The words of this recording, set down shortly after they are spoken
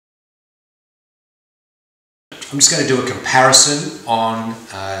I'm just going to do a comparison on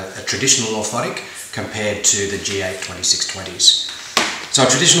a traditional orthotic compared to the G8 2620s. So a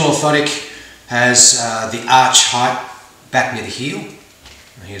traditional orthotic has the arch height back near the heel.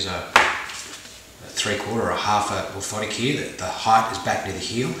 And here's a 3/4 or a half orthotic here. The height is back near the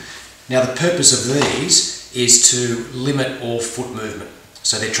heel. Now the purpose of these is to limit all foot movement.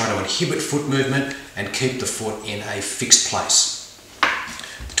 So they're trying to inhibit foot movement and keep the foot in a fixed place.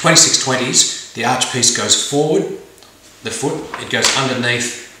 The 2620s, the arch piece goes forward, the foot, it goes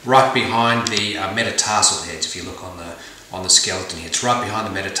underneath, right behind the metatarsal heads. If you look on the skeleton here, it's right behind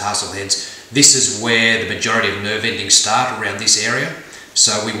the metatarsal heads. This is where the majority of nerve endings start, around this area.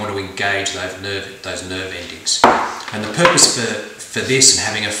 So we want to engage those nerve endings. And the purpose for this and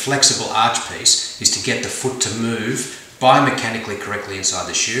having a flexible arch piece is to get the foot to move biomechanically correctly inside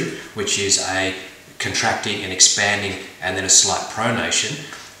the shoe, which is a contracting and expanding and then a slight pronation.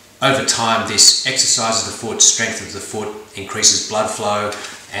 Over time, this exercises the foot, strengthens the foot, increases blood flow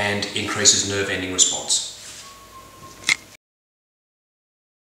and increases nerve ending response.